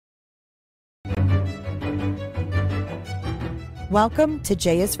Welcome to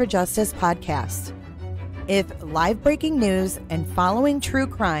J is for Justice podcast. If live breaking news and following true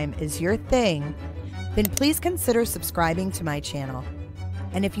crime is your thing, then please consider subscribing to my channel.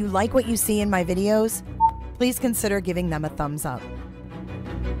 And if you like what you see in my videos, please consider giving them a thumbs up.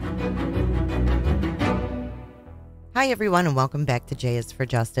 Hi everyone, and welcome back to J is for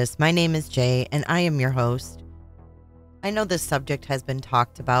Justice. My name is Jay and I am your host. I know this subject has been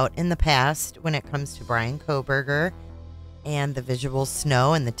talked about in the past when it comes to Bryan Kohberger and the visual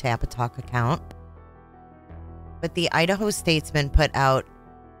snow and the Tapatalk account. But the Idaho Statesman put out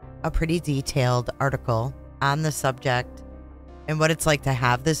a pretty detailed article on the subject and what it's like to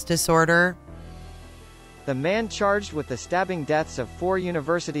have this disorder. The man charged with the stabbing deaths of 4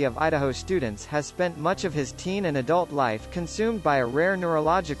 University of Idaho students has spent much of his teen and adult life consumed by a rare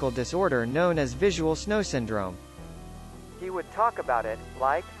neurological disorder known as visual snow syndrome. He would talk about it,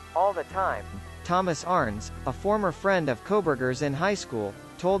 like, all the time. Thomas Arns, a former friend of Kohberger's in high school,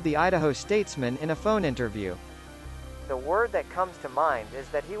 told the Idaho Statesman in a phone interview. The word that comes to mind is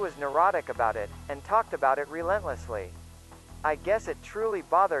that he was neurotic about it, and talked about it relentlessly. I guess it truly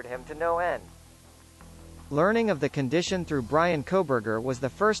bothered him to no end. Learning of the condition through Bryan Kohberger was the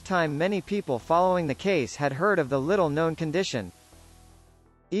first time many people following the case had heard of the little-known condition.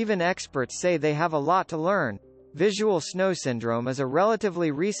 Even experts say they have a lot to learn. Visual snow syndrome is a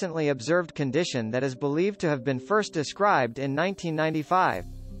relatively recently observed condition that is believed to have been first described in 1995.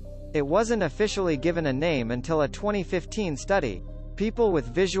 It wasn't officially given a name until a 2015 study. People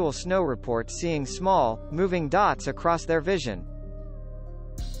with visual snow report seeing small, moving dots across their vision.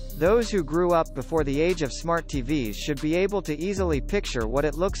 Those who grew up before the age of smart TVs should be able to easily picture what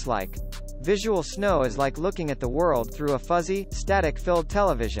it looks like. Visual snow is like looking at the world through a fuzzy, static-filled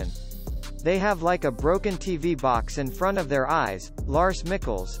television. They have like a broken TV box in front of their eyes. Lars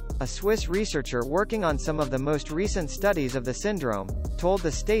Mikkels, a Swiss researcher working on some of the most recent studies of the syndrome, told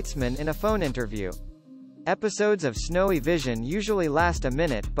the Statesman in a phone interview. Episodes of snowy vision usually last a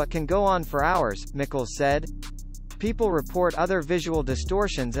minute but can go on for hours, Mikkels said. People report other visual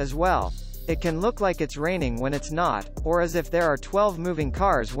distortions as well. It can look like it's raining when it's not, or as if there are 12 moving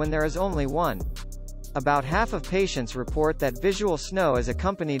cars when there is only one. About half of patients report that visual snow is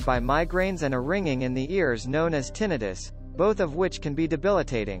accompanied by migraines and a ringing in the ears known as tinnitus, both of which can be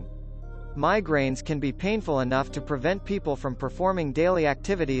debilitating. Migraines can be painful enough to prevent people from performing daily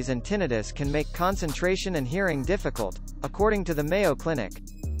activities, and tinnitus can make concentration and hearing difficult, according to the Mayo Clinic.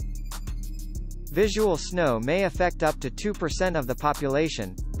 Visual snow may affect up to 2% of the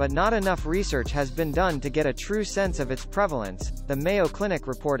population, but not enough research has been done to get a true sense of its prevalence, the Mayo Clinic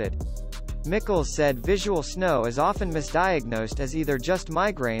reported. Mikkels said visual snow is often misdiagnosed as either just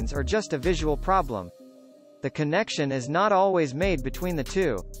migraines or just a visual problem. The connection is not always made between the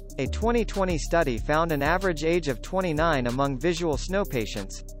two. A 2020 study found an average age of 29 among visual snow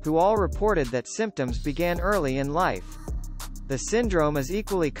patients, who all reported that symptoms began early in life. The syndrome is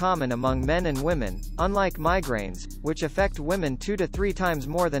equally common among men and women, unlike migraines, which affect women 2 to 3 times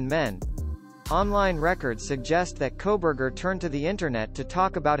more than men. Online records suggest that Kohberger turned to the internet to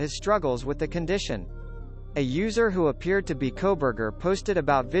talk about his struggles with the condition. A user who appeared to be Kohberger posted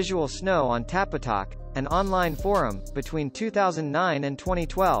about visual snow on Tapatalk, an online forum, between 2009 and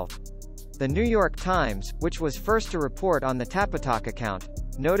 2012. The New York Times, which was first to report on the Tapatalk account,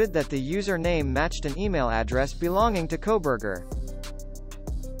 noted that the username matched an email address belonging to Kohberger.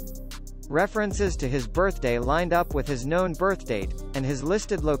 References to his birthday lined up with his known birthdate, and his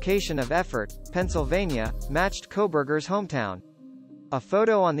listed location of Effort, Pennsylvania, matched Kohberger's hometown. A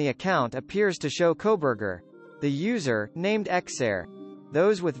photo on the account appears to show Kohberger. The user, named Xer,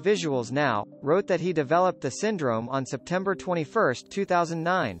 those with visuals now, wrote that he developed the syndrome on September 21,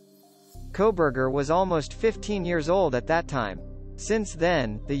 2009. Kohberger was almost 15 years old at that time. Since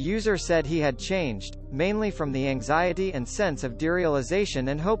then, the user said he had changed, mainly from the anxiety and sense of derealization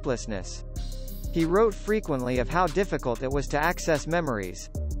and hopelessness. He wrote frequently of how difficult it was to access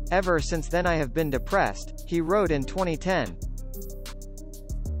memories. Ever since then I have been depressed, he wrote in 2010.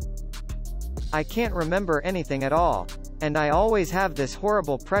 I can't remember anything at all. And I always have this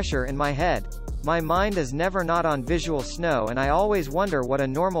horrible pressure in my head. My mind is never not on visual snow, and I always wonder what a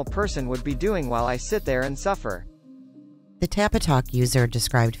normal person would be doing while I sit there and suffer. The Tapatalk user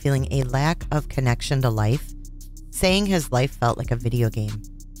described feeling a lack of connection to life, saying his life felt like a video game.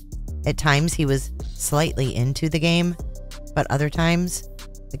 At times he was slightly into the game, but other times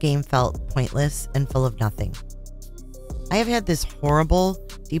the game felt pointless and full of nothing. I have had this horrible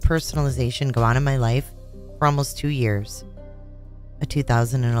depersonalization go on in my life for almost 2 years, a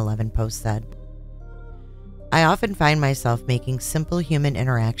 2011 post said. I often find myself making simple human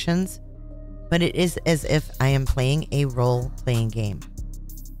interactions but it is as if I am playing a role-playing game.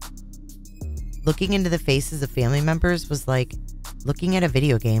 Looking into the faces of family members was like looking at a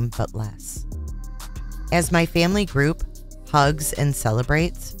video game, but less. As my family group hugs and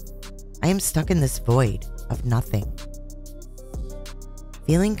celebrates, I am stuck in this void of nothing.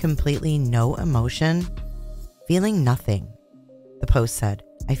 Feeling completely no emotion, feeling nothing. The post said,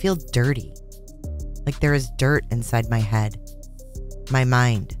 I feel dirty, like there is dirt inside my head, my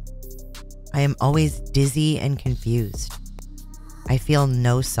mind. I am always dizzy and confused. I feel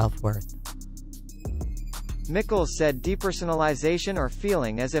no self-worth. Mickles said depersonalization or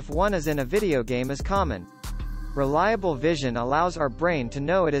feeling as if one is in a video game is common. Reliable vision allows our brain to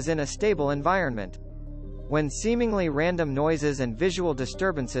know it is in a stable environment. When seemingly random noises and visual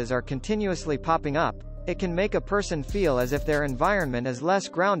disturbances are continuously popping up, it can make a person feel as if their environment is less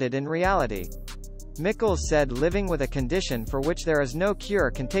grounded in reality. Mickles said living with a condition for which there is no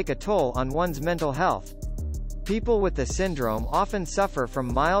cure can take a toll on one's mental health. People with the syndrome often suffer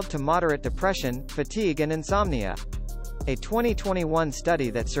from mild to moderate depression, fatigue and insomnia. A 2021 study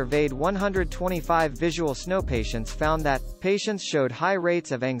that surveyed 125 visual snow patients found that patients showed high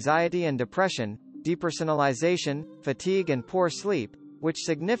rates of anxiety and depression, depersonalization, fatigue and poor sleep, which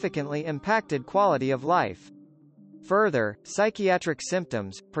significantly impacted quality of life. Further, psychiatric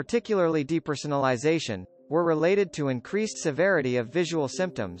symptoms, particularly depersonalization, were related to increased severity of visual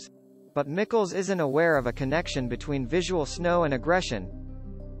symptoms. But Mickles isn't aware of a connection between visual snow and aggression.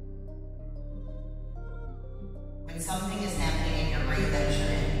 When something is happening in your brain that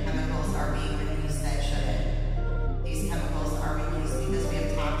shouldn't, chemicals are being released that shouldn't. These chemicals are released because we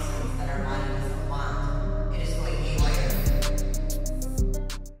have toxins that our body doesn't want. It is going haywire.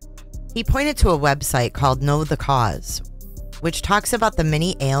 He pointed to a website called Know the Cause, which talks about the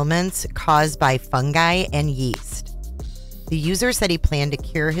many ailments caused by fungi and yeast. The user said he planned to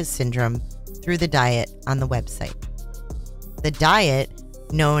cure his syndrome through the diet on the website. The diet,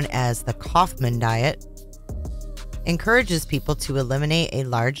 known as the Kaufman diet, encourages people to eliminate a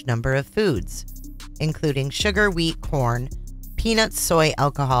large number of foods, including sugar, wheat, corn, peanuts, soy,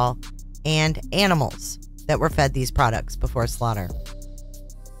 alcohol, and animals that were fed these products before slaughter.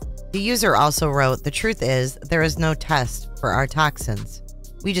 The user also wrote, "The truth is, there is no test for our toxins.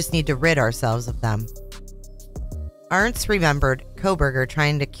 We just need to rid ourselves of them." Arntz remembered Kohberger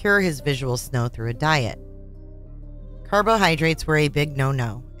trying to cure his visual snow through a diet. Carbohydrates were a big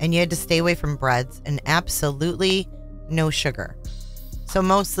no-no, and you had to stay away from breads and absolutely no sugar. So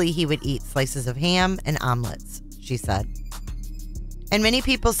mostly he would eat slices of ham and omelets, she said. And many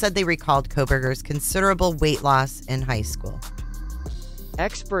people said they recalled Kohberger's considerable weight loss in high school.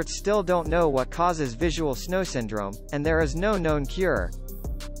 Experts still don't know what causes visual snow syndrome, and there is no known cure.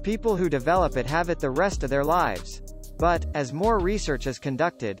 People who develop it have it the rest of their lives. But, as more research is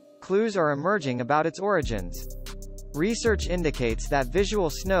conducted, clues are emerging about its origins. Research indicates that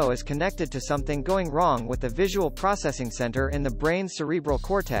visual snow is connected to something going wrong with the visual processing center in the brain's cerebral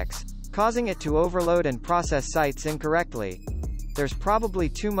cortex, causing it to overload and process sights incorrectly. There's probably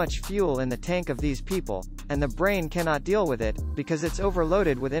too much fuel in the tank of these people, and the brain cannot deal with it, because it's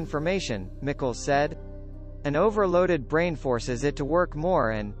overloaded with information, Mickles said. An overloaded brain forces it to work more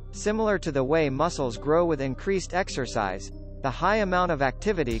and, similar to the way muscles grow with increased exercise, the high amount of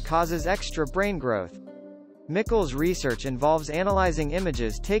activity causes extra brain growth. Mickles' research involves analyzing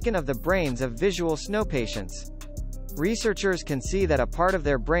images taken of the brains of visual snow patients. Researchers can see that a part of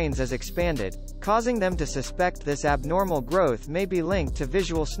their brains is expanded, causing them to suspect this abnormal growth may be linked to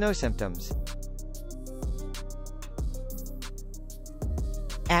visual snow symptoms.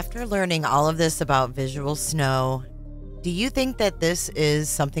 After learning all of this about visual snow, do you think that this is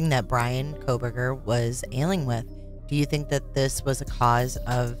something that Bryan Kohberger was ailing with? Do you think that this was a cause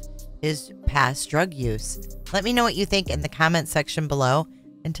of his past drug use? Let me know what you think in the comment section below.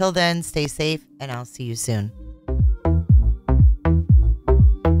 Until then, stay safe, and I'll see you soon.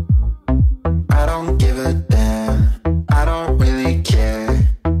 I don't give a damn. I don't really care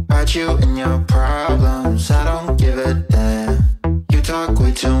about you and your problems. I don't give a damn. You talk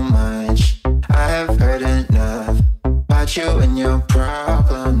way too much. I have heard enough about you and your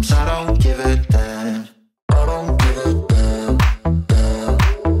problems. I don't give a damn. I don't give a damn. Damn,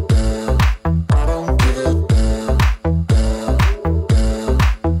 damn. I don't give a damn. Damn,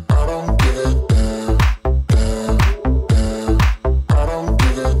 damn. I don't give a damn. Damn, damn. I don't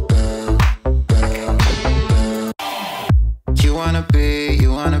give a damn. Damn, damn. You wanna be,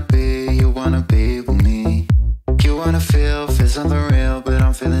 you wanna be, you wanna be.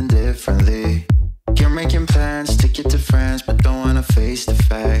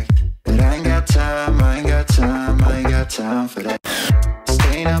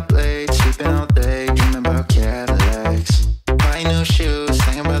 new shoes.